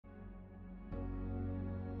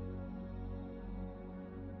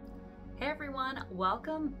Hey everyone,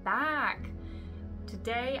 welcome back.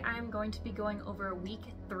 Today I'm going to be going over week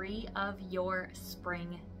 3 of your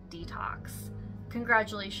spring detox.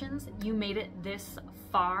 Congratulations, you made it this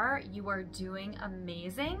far. You are doing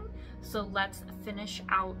amazing. So let's finish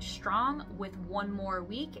out strong with one more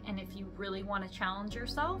week. And if you really want to challenge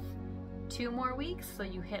yourself, 2 more weeks so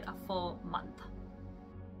you hit a full month.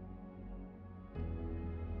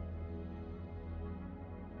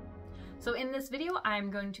 So in this video,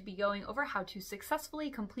 I'm going to be going over how to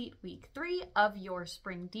successfully complete week 3 of your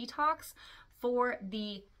spring detox for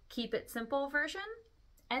the keep it simple version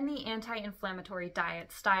and the anti-inflammatory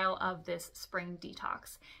diet style of this spring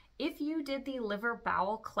detox. If you did the liver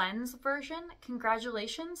bowel cleanse version,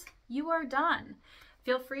 congratulations, you are done.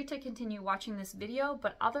 Feel free to continue watching this video,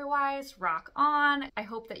 but otherwise rock on. I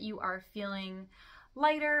hope that you are feeling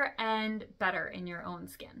lighter and better in your own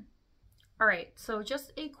skin. All right, so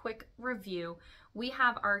just a quick review. We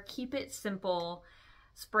have our Keep It Simple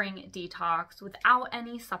spring detox without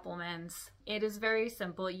any supplements. It is very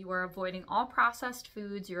simple. You are avoiding all processed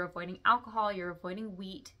foods, you're avoiding alcohol, you're avoiding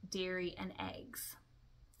wheat, dairy, and eggs.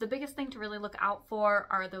 The biggest thing to really look out for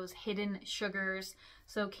are those hidden sugars,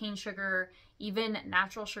 so cane sugar, even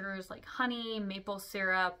natural sugars like honey, maple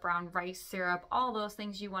syrup, brown rice syrup, all those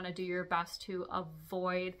things you want to do your best to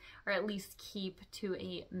avoid or at least keep to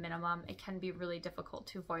a minimum. It can be really difficult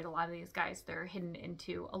to avoid a lot of these guys. They're hidden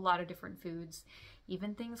into a lot of different foods,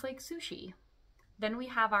 even things like sushi. Then we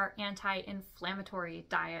have our anti-inflammatory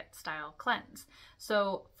diet style cleanse.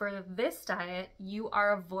 So for this diet, you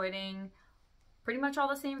are avoiding pretty much all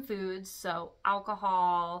the same foods, so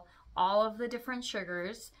alcohol, all of the different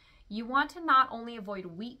sugars. You want to not only avoid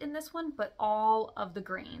wheat in this one, but all of the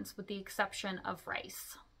grains with the exception of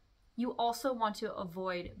rice. You also want to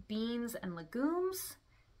avoid beans and legumes,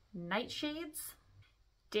 nightshades,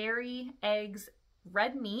 dairy, eggs,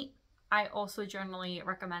 red meat. I also generally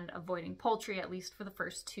recommend avoiding poultry, at least for the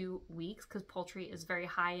first 2 weeks, because poultry is very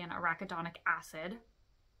high in arachidonic acid.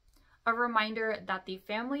 A reminder that the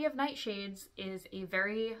family of nightshades is a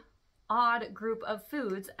very odd group of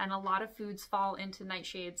foods, and a lot of foods fall into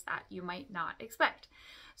nightshades that you might not expect.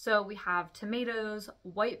 So we have tomatoes,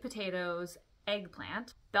 white potatoes,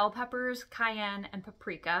 eggplant, bell peppers, cayenne, and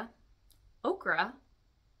paprika, okra,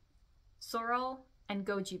 sorrel and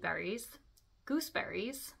goji berries,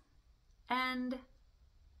 gooseberries, and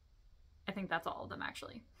I think that's all of them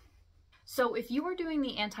actually. So if you are doing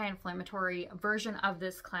the anti-inflammatory version of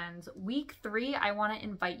this cleanse, week 3, I want to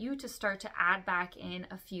invite you to start to add back in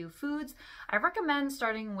a few foods. I recommend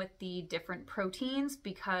starting with the different proteins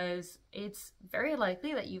because it's very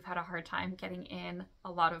likely that you've had a hard time getting in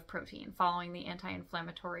a lot of protein following the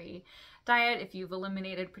anti-inflammatory diet. If you've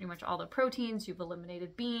eliminated pretty much all the proteins, you've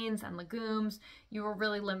eliminated beans and legumes, you are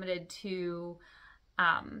really limited to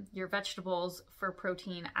your vegetables for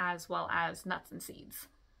protein as well as nuts and seeds.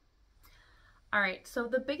 All right, so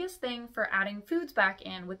the biggest thing for adding foods back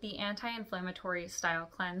in with the anti-inflammatory style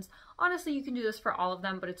cleanse, honestly, you can do this for all of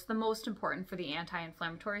them, but it's the most important for the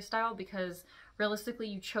anti-inflammatory style because realistically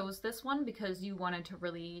you chose this one because you wanted to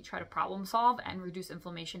really try to problem solve and reduce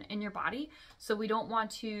inflammation in your body. So we don't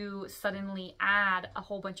want to suddenly add a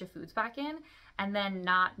whole bunch of foods back in and then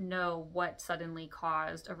not know what suddenly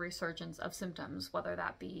caused a resurgence of symptoms, whether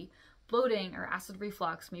that be bloating or acid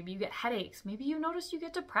reflux, maybe you get headaches, maybe you notice you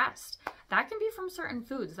get depressed. That can be from certain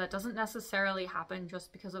foods. That doesn't necessarily happen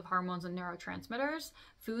just because of hormones and neurotransmitters.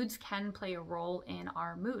 Foods can play a role in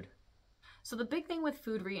our mood. So the big thing with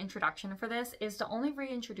food reintroduction for this is to only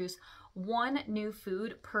reintroduce 1 new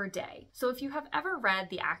food per day. So if you have ever read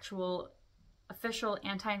the actual official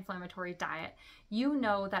anti-inflammatory diet, you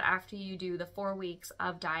know that after you do the 4 weeks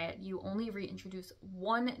of diet, you only reintroduce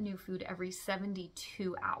 1 new food every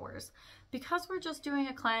 72 hours. Because we're just doing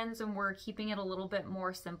a cleanse and we're keeping it a little bit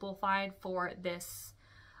more simplified for this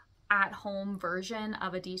at-home version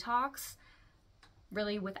of a detox,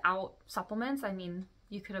 really without supplements. I mean,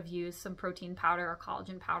 you could have used some protein powder or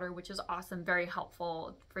collagen powder, which is awesome, very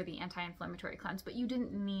helpful for the anti-inflammatory cleanse, but you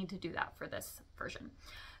didn't need to do that for this version.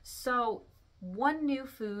 So 1 new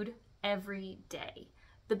food every day.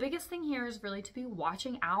 The biggest thing here is really to be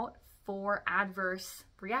watching out for adverse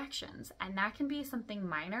reactions, and that can be something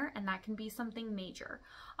minor and that can be something major.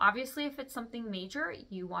 Obviously, if it's something major,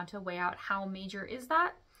 you want to weigh out how major is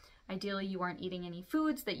that. Ideally, you aren't eating any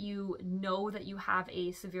foods that you know that you have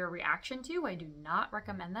a severe reaction to. I do not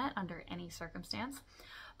recommend that under any circumstance.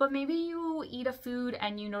 But maybe you eat a food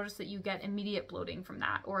and you notice that you get immediate bloating from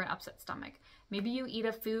that or an upset stomach. Maybe you eat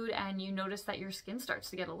a food and you notice that your skin starts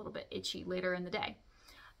to get a little bit itchy later in the day.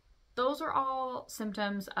 Those are all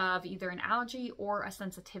symptoms of either an allergy or a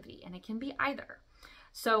sensitivity, and it can be either.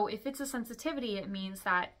 So if it's a sensitivity, it means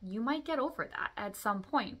that you might get over that at some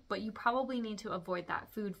point, but you probably need to avoid that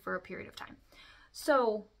food for a period of time.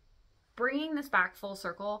 So bringing this back full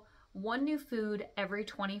circle, one new food every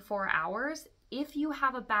 24 hours. If you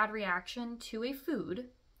have a bad reaction to a food,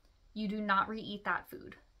 you do not re-eat that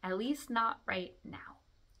food, at least not right now,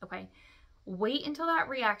 okay? Wait until that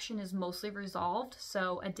reaction is mostly resolved,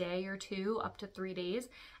 so a day or two, up to 3 days,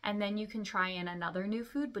 and then you can try in another new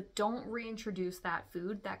food, but don't reintroduce that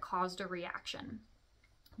food that caused a reaction.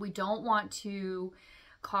 We don't want to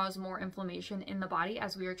cause more inflammation in the body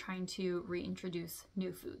as we are trying to reintroduce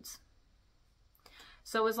new foods.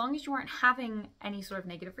 So as long as you aren't having any sort of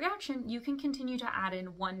negative reaction, you can continue to add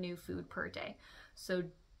in one new food per day. So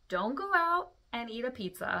don't go out and eat a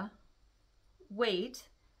pizza. Wait.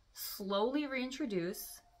 Slowly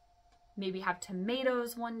reintroduce, maybe have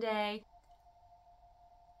tomatoes one day.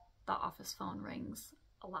 The office phone rings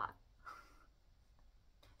a lot.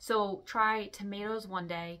 So try tomatoes one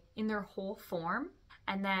day in their whole form,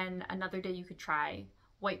 and then another day you could try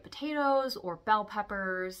white potatoes or bell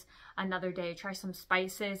peppers. Another day, try some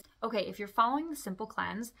spices. Okay, if you're following the simple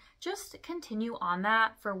cleanse, just continue on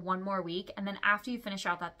that for one more week. And then after you finish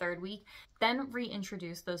out that 3rd week, then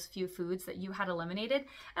reintroduce those few foods that you had eliminated.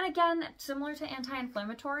 And again, similar to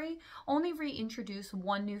anti-inflammatory, only reintroduce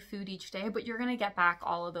one new food each day, but you're gonna get back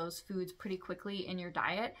all of those foods pretty quickly in your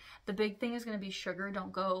diet. The big thing is gonna be sugar.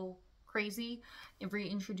 Don't go crazy in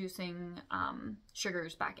reintroducing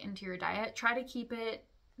sugars back into your diet. Try to keep it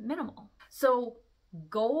minimal. So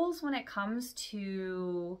goals when it comes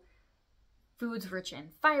to foods rich in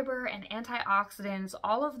fiber and antioxidants,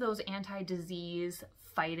 all of those anti-disease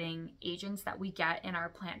fighting agents that we get in our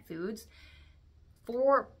plant foods,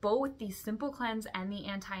 for both the simple cleanse and the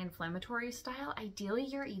anti-inflammatory style, ideally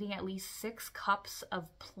you're eating at least 6 cups of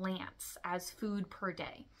plants as food per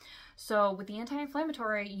day. So with the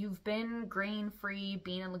anti-inflammatory, you've been grain-free,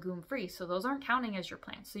 bean and legume-free, so those aren't counting as your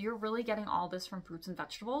plants. So you're really getting all this from fruits and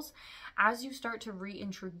vegetables. As you start to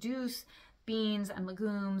reintroduce beans and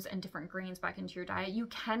legumes and different grains back into your diet, you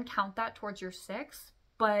can count that towards your 6,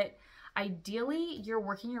 but ideally you're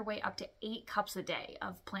working your way up to 8 cups a day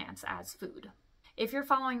of plants as food. If you're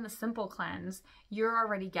following the simple cleanse, you're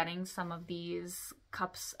already getting some of these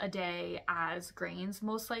cups a day as grains,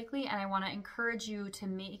 most likely, and I want to encourage you to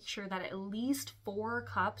make sure that at least 4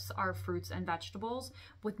 cups are fruits and vegetables,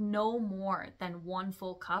 with no more than 1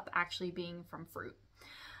 full cup actually being from fruit.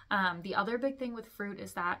 The other big thing with fruit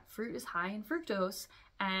is that fruit is high in fructose,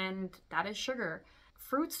 and that is sugar.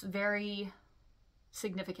 Fruits vary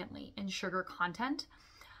significantly in sugar content.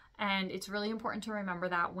 And it's really important to remember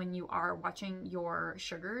that when you are watching your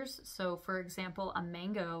sugars. So for example, a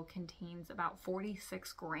mango contains about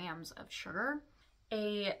 46 grams of sugar.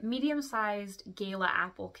 A medium-sized Gala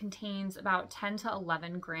apple contains about 10 to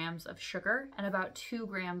 11 grams of sugar and about 2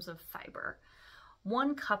 grams of fiber.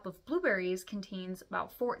 1 cup of blueberries contains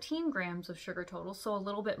about 14 grams of sugar total, so a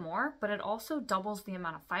little bit more, but it also doubles the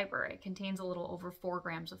amount of fiber. It contains a little over 4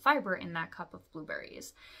 grams of fiber in that cup of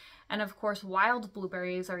blueberries. And of course, wild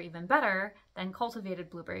blueberries are even better than cultivated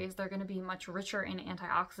blueberries. They're going to be much richer in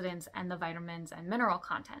antioxidants and the vitamins and mineral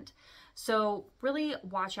content. So really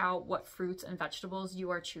watch out what fruits and vegetables you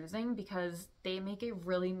are choosing, because they make a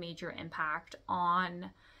really major impact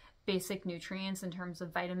on basic nutrients in terms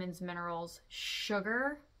of vitamins, minerals,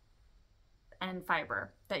 sugar, and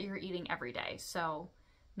fiber that you're eating every day. So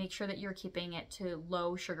make sure that you're keeping it to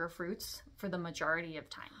low sugar fruits for the majority of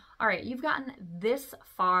time. All right, you've gotten this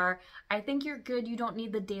far. I think you're good. You don't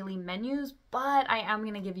need the daily menus, but I am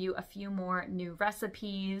going to give you a few more new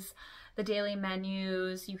recipes. The daily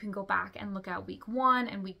menus, you can go back and look at week 1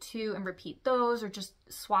 and week 2 and repeat those, or just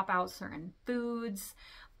swap out certain foods.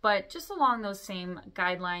 But just along those same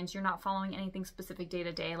guidelines, you're not following anything specific day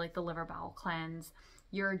to day like the liver bowel cleanse.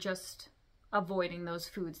 You're just avoiding those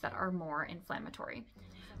foods that are more inflammatory.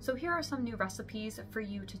 So here are some new recipes for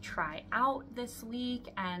you to try out this week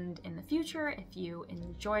and in the future if you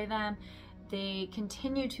enjoy them. They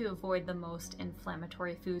continue to avoid the most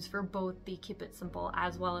inflammatory foods for both the Keep It Simple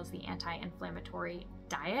as well as the anti-inflammatory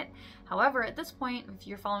diet. However, at this point, if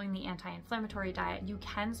you're following the anti-inflammatory diet, you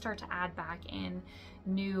can start to add back in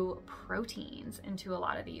new proteins into a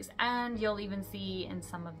lot of these. And you'll even see in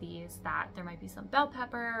some of these that there might be some bell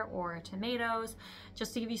pepper or tomatoes,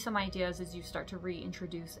 just to give you some ideas as you start to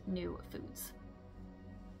reintroduce new foods.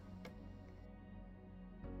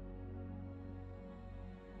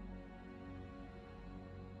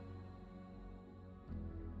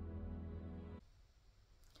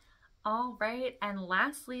 All right, and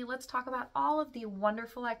lastly, let's talk about all of the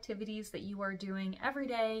wonderful activities that you are doing every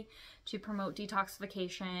day to promote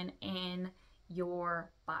detoxification in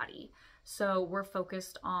your body. So we're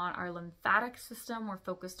focused on our lymphatic system, we're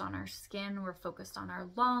focused on our skin, we're focused on our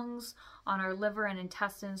lungs, on our liver and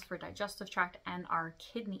intestines for digestive tract, and our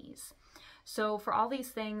kidneys. So for all these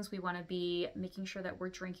things, we want to be making sure that we're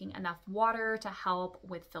drinking enough water to help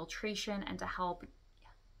with filtration and to help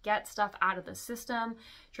get stuff out of the system.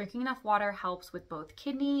 Drinking enough water helps with both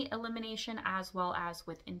kidney elimination as well as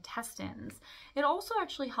with intestines. It also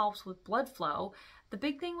actually helps with blood flow. The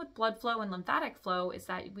big thing with blood flow and lymphatic flow is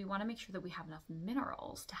that we want to make sure that we have enough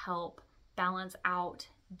minerals to help balance out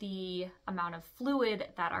the amount of fluid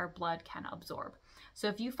that our blood can absorb. So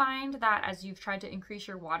if you find that as you've tried to increase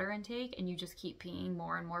your water intake and you just keep peeing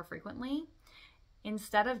more and more frequently,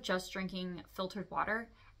 instead of just drinking filtered water,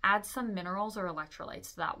 add some minerals or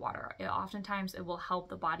electrolytes to that water. Oftentimes it will help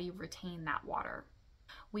the body retain that water.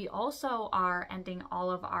 We also are ending all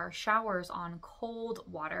of our showers on cold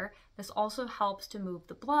water. This also helps to move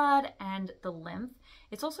the blood and the lymph.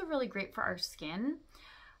 It's also really great for our skin.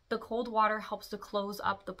 The cold water helps to close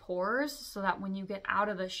up the pores so that when you get out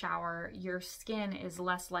of the shower, your skin is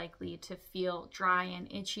less likely to feel dry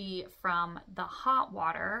and itchy from the hot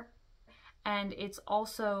water. And it's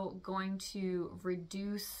also going to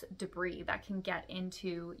reduce debris that can get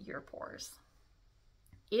into your pores.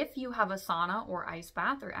 If you have a sauna or ice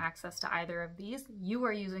bath or access to either of these, you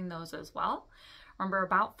are using those as well. Remember,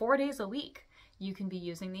 about 4 days a week, you can be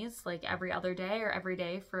using these, like every other day or every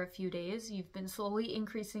day for a few days. You've been slowly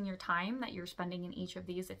increasing your time that you're spending in each of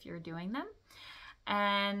these if you're doing them.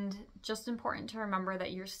 And just important to remember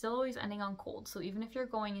that you're still always ending on cold. So even if you're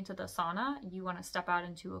going into the sauna, you want to step out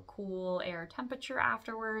into a cool air temperature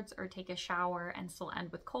afterwards or take a shower and still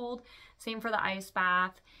end with cold. Same for the ice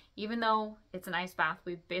bath. Even though it's an ice bath,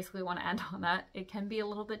 we basically want to end on that. It can be a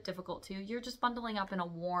little bit difficult too. You're just bundling up in a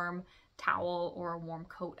warm towel or a warm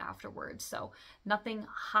coat afterwards. So nothing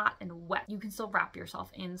hot and wet. You can still wrap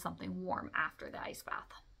yourself in something warm after the ice bath.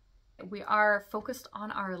 We are focused on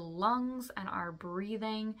our lungs and our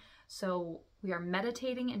breathing. So we are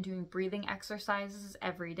meditating and doing breathing exercises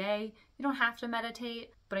every day. You don't have to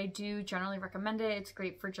meditate, but I do generally recommend it. It's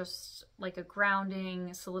great for just like a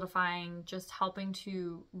grounding, solidifying, just helping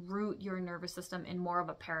to root your nervous system in more of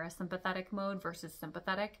a parasympathetic mode versus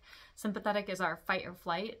sympathetic. Sympathetic is our fight or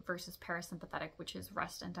flight versus parasympathetic, which is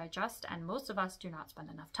rest and digest. And most of us do not spend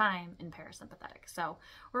enough time in parasympathetic. So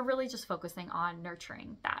we're really just focusing on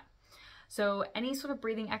nurturing that. So any sort of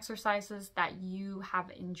breathing exercises that you have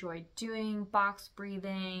enjoyed doing, box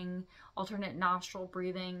breathing, alternate nostril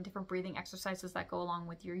breathing, different breathing exercises that go along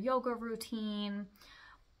with your yoga routine,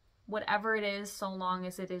 whatever it is, so long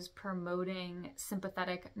as it is promoting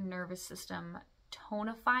sympathetic nervous system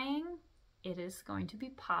tonifying, it is going to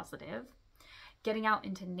be positive. Getting out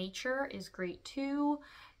into nature is great too.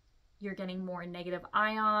 You're getting more negative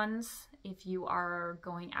ions if you are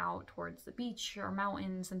going out towards the beach or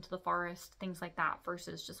mountains, into the forest, things like that,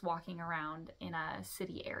 versus just walking around in a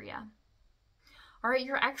city area. All right,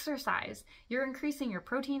 your exercise. You're increasing your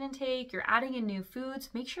protein intake, you're adding in new foods.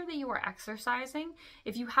 Make sure that you are exercising.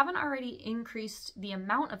 If you haven't already increased the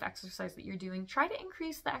amount of exercise that you're doing, try to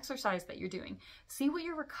increase the exercise that you're doing. See what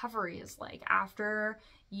your recovery is like after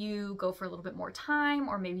you go for a little bit more time,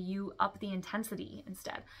 or maybe you up the intensity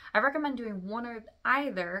instead. I recommend doing one or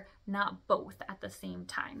either, not both at the same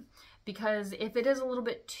time. Because if it is a little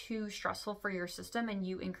bit too stressful for your system and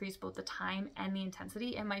you increase both the time and the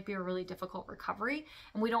intensity, it might be a really difficult recovery.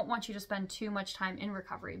 And we don't want you to spend too much time in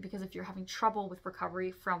recovery, because if you're having trouble with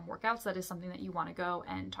recovery from workouts, that is something that you want to go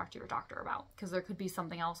and talk to your doctor about, because there could be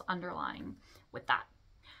something else underlying with that.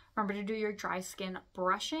 Remember to do your dry skin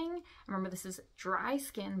brushing. Remember, this is dry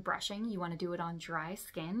skin brushing. You want to do it on dry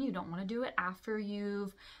skin. You don't want to do it after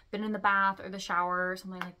you've been in the bath or the shower or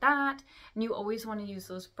something like that. And you always want to use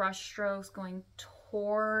those brush strokes going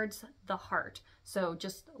towards the heart. So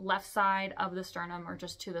just left side of the sternum or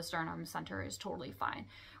just to the sternum center is totally fine.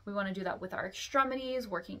 We want to do that with our extremities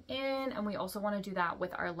working in, and we also want to do that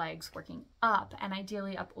with our legs working up, and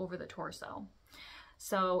ideally up over the torso.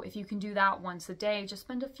 So if you can do that once a day, just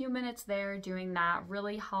spend a few minutes there doing that.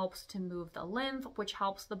 Really helps to move the lymph, which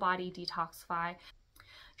helps the body detoxify.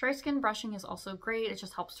 Dry skin brushing is also great. It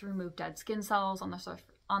just helps to remove dead skin cells on the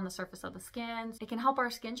surface of the skin. It can help our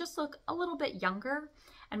skin just look a little bit younger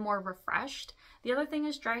and more refreshed. The other thing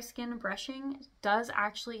is, dry skin brushing does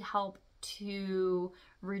actually help to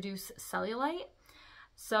reduce cellulite.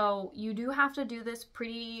 So you do have to do this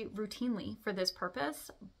pretty routinely for this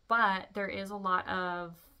purpose, but there is a lot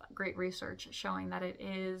of great research showing that it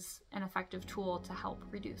is an effective tool to help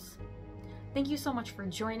reduce. Thank you so much for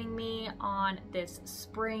joining me on this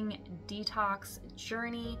spring detox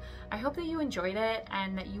journey. I hope that you enjoyed it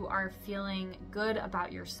and that you are feeling good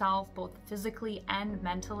about yourself, both physically and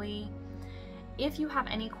mentally. If you have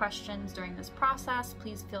any questions during this process,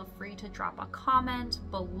 please feel free to drop a comment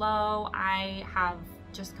below. I have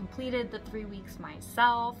just completed the 3 weeks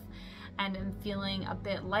myself and am feeling a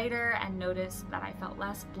bit lighter, and noticed that I felt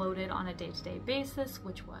less bloated on a day-to-day basis,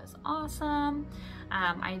 which was awesome.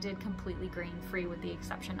 I did completely grain-free with the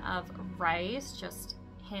exception of rice, just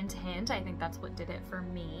hint, hint. I think that's what did it for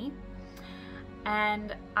me.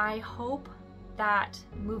 And I hope that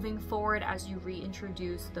moving forward, as you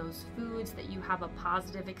reintroduce those foods, that you have a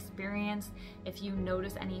positive experience. If you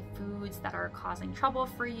notice any foods that are causing trouble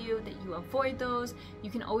for you, that you avoid those. You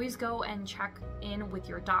can always go and check in with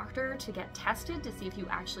your doctor to get tested to see if you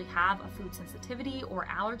actually have a food sensitivity or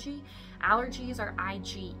allergy. Allergies are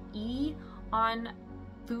IgE on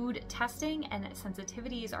food testing, and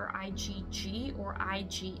sensitivities are IgG or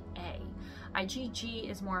IgA. IgG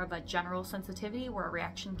is more of a general sensitivity where a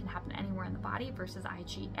reaction can happen anywhere in the body, versus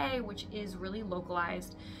IgA, which is really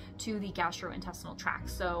localized to the gastrointestinal tract,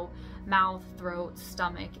 so mouth, throat,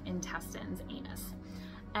 stomach, intestines, anus.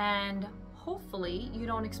 And hopefully you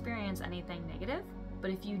don't experience anything negative,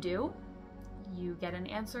 but if you do, you get an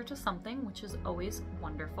answer to something, which is always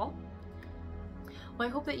wonderful. Well,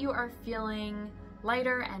 I hope that you are feeling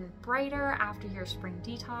lighter and brighter after your spring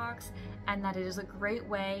detox, and that it is a great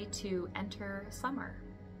way to enter summer.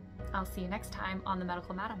 I'll see you next time on The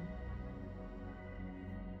Medical Madam.